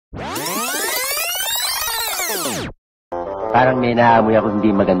Parang may naamoy ako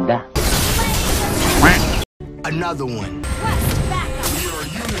hindi maganda. Another one. We are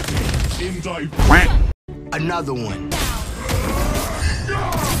unity in diversity. Another one.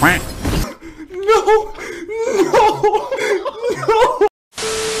 No! No! No!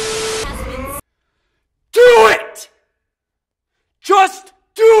 Do it! Just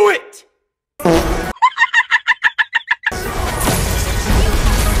do it!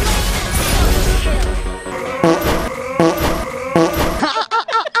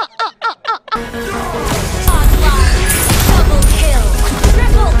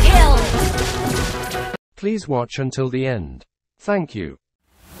 Please watch until the end. Thank you.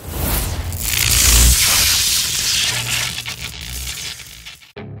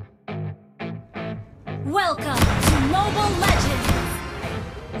 Welcome to Mobile Legends!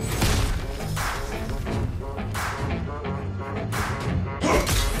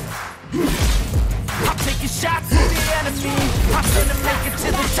 I'm taking shots at the enemy. I'm gonna make it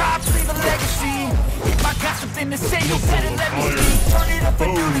to the top, leave a legacy. If I got something to say, you better let me speak. Turn it up a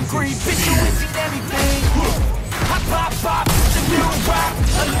new degree, bitch, you ain't seen anything. I pop, it's a new rap.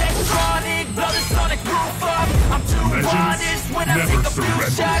 Electronic, blow the sonic roof up. I'm too honest when I take a few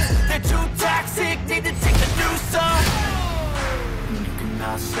shots. They're too toxic, need to take the news off. You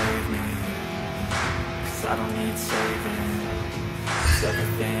cannot save me, 'cause I don't need saving. It's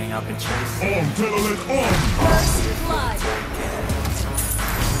everything I've been chasing. First blood!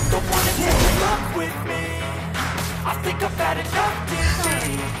 Don't wanna take a luck with me. I think I've had enough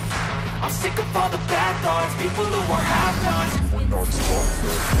defeat. I'm sick of all the bad thoughts, people who are half-nots.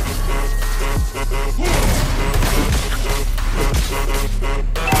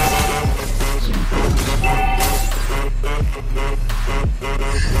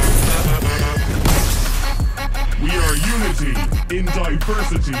 We are unity in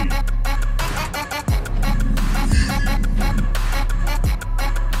diversity.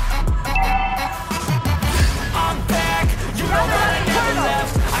 I'm back, you know that I never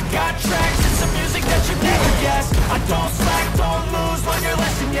left. I got tracks and some music that you never guessed. I don't slack, don't lose, learn your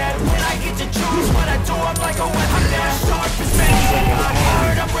lesson yet. When I get to choose what I do, I'm like a weapon now. Sharp as many, I got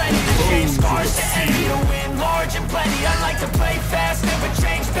hard, I'm ready to change scars to envy, to win large and plenty. I like to play fast, never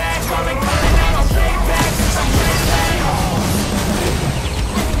change back. Growing coming out, I'll pay back since I'm way back.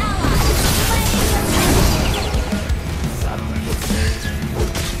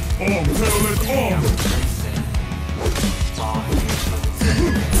 On, tell it on!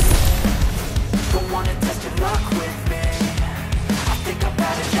 Don't wanna test your luck with me. I think I've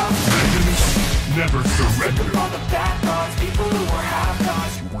had enough. Never surrender. All the bad thoughts, people who were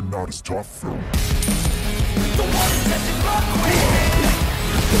half-nots. You were not as tough, though. Don't wanna test your luck with me.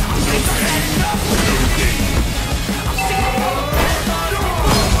 I think I've had enough. I'm sick of all the bad thoughts, people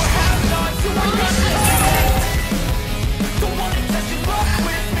who were half-nots. You were not as don't wanna test your luck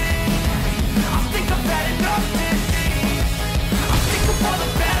with me. I think I've had enough defeat. I'm sick of all the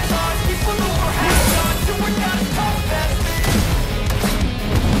bad thoughts, people who were half-nots. You were not as tough as me.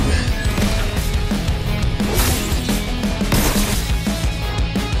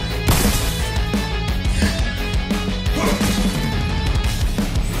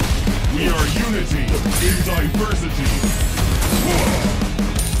 We are unity in diversity.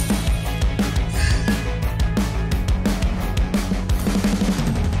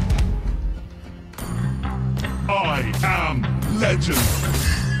 I am legend.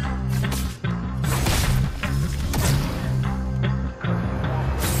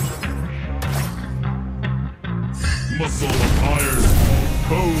 Muscle of iron,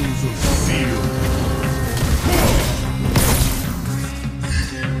 bones of steel.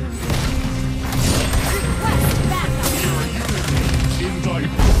 In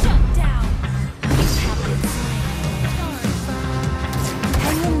diversity. Down!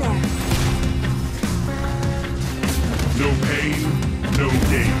 Hang in there! No pain, no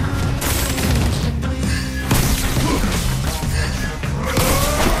gain.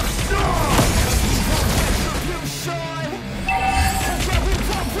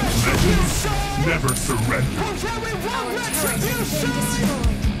 Legends never surrender.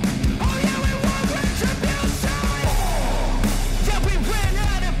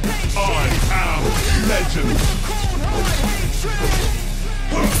 I am legend.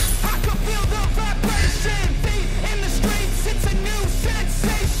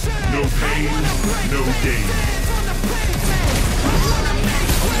 No pain, no gain.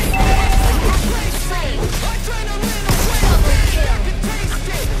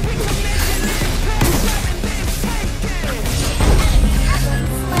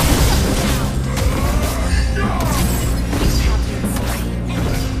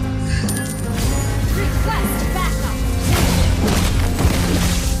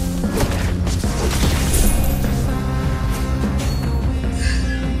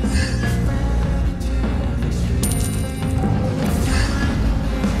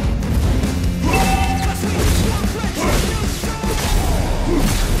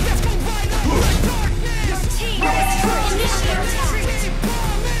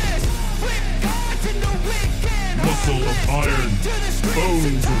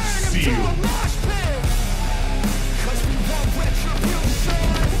 Bones of Steel.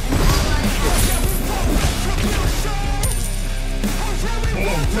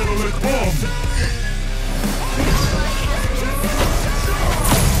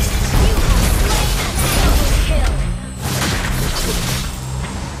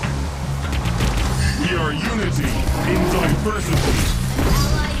 We are unity in diversity.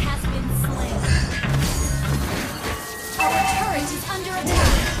 Ally has been slain. Our turret is under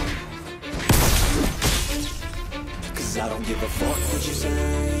attack. Cause I don't give a fuck what you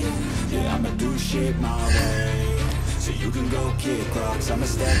say. Yeah, I'ma do shit my way. So you can go kick rocks, I'ma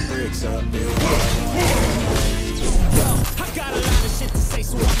stack bricks up, build Yo, I got a lot of shit to say,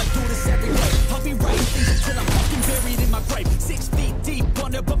 so I'ma do this every day. I'll be writing things until I'm fucking buried in my grave. 6 feet deep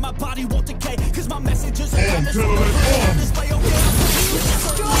under, but my body won't decay. Cause my messages are on display.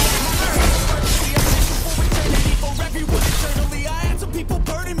 For everyone eternally, I had some people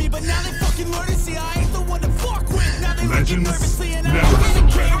burning me, but now they fucking learn to see I ain't the one to fuck with. Now they looking nervously, and I don't really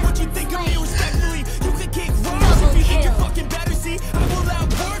care what you think of me respectfully. You can kick rocks if you think you're fucking better. See, I will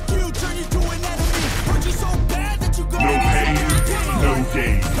outwork you, turn you to an enemy. Hurt you so bad that you go. No pain, no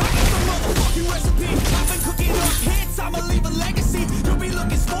gain. I got the motherfucking recipe. I've been cooking up hits, I'ma leave a legacy. You'll be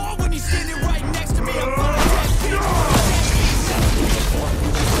looking small when you're standing right next to me. I'm full of that bitch.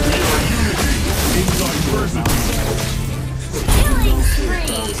 We are unity in diversity. Killing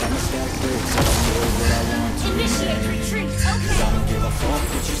spree. Initiate retreat. Okay.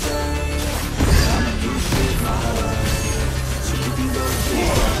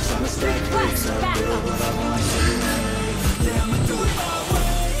 Request backup.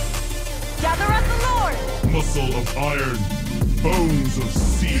 Gather at the Lord. Muscle of iron, bones of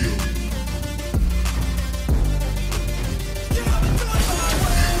steel.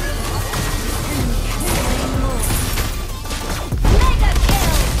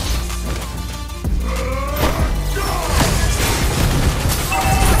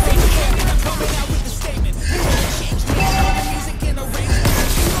 Mega kill. Coming out with the statement. Change the music in a ring.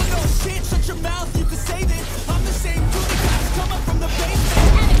 You don't know shit, shut your mouth, you can save it. I'm the same dude that guys coming from the basement.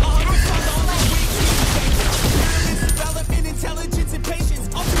 Development, intelligence, and patience.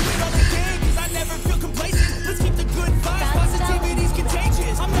 I'll do it all again, cause I never feel complacent. Let's keep the good vibes, positivity's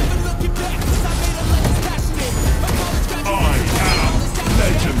contagious. I'm never looking back, cause I made a legend passionate. My college graduate,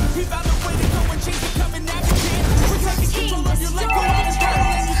 Legend. we found a way to go and change, becoming advocate. We're taking control of your life, go on this battle.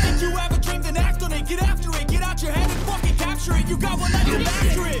 And you think you have a dream, then act on it. Get after it, get out your head and fucking capture it. You got one life, get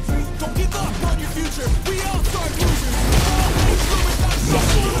after it. Don't give up on your future, we all start losers.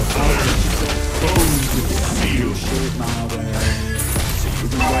 Muscle of iron, bones of steel.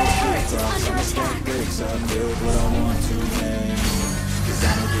 Our turret is under attack.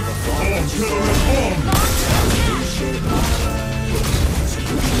 All killer on.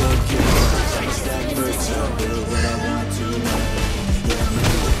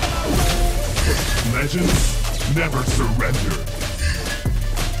 Legends never surrender.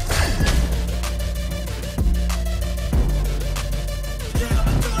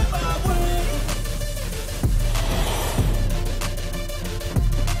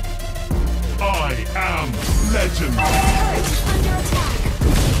 I am legend. Our turret is under attack.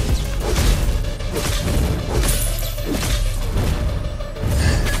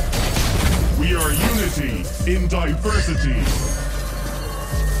 We are unity in diversity.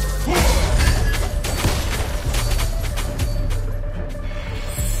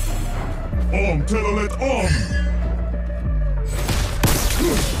 Om Telolet Om!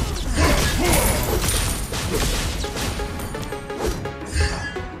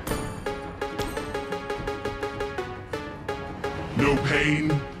 No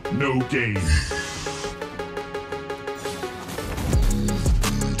pain, no gain.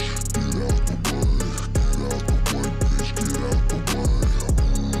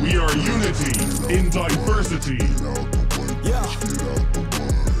 We are unity in diversity. Yeah.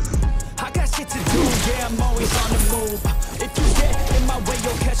 I got shit to do, yeah, I'm always on the move. If you get in my way,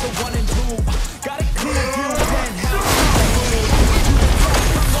 you'll catch a 1 and 2. Got a clear view, penthouse,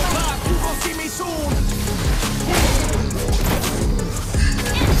 you gon' see me soon.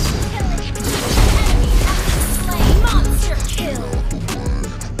 Enemy monster kill.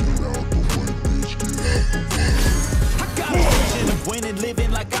 I got a vision of winning,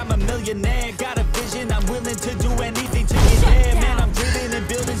 living like I'm a millionaire. Got a vision, I'm willing to do anything to get there. Man, I'm driven and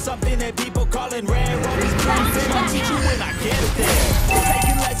building something that people calling rare. All these plans that I'll teach you when I get there.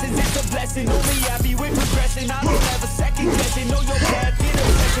 Taking lessons, it's a blessing. Only happy with progression. I don't ever second guessing. Know your path, get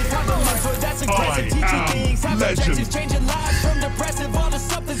obsession. Have a mentor that's aggressive. Teach you things, have legend. objectives. Changing lives from depressive all to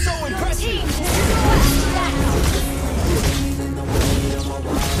something so impressive. Team, request backup.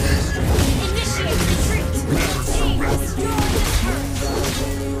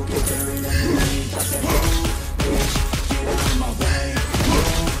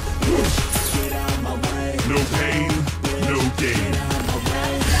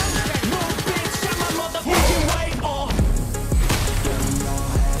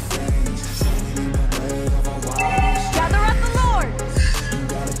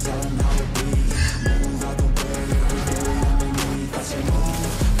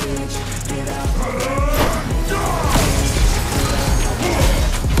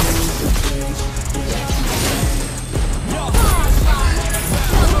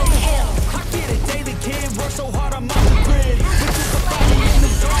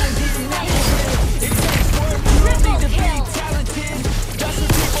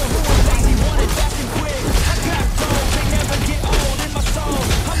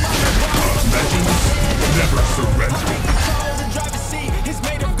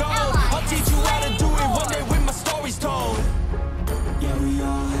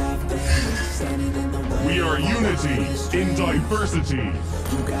 diversity.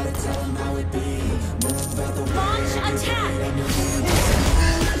 Launch attack!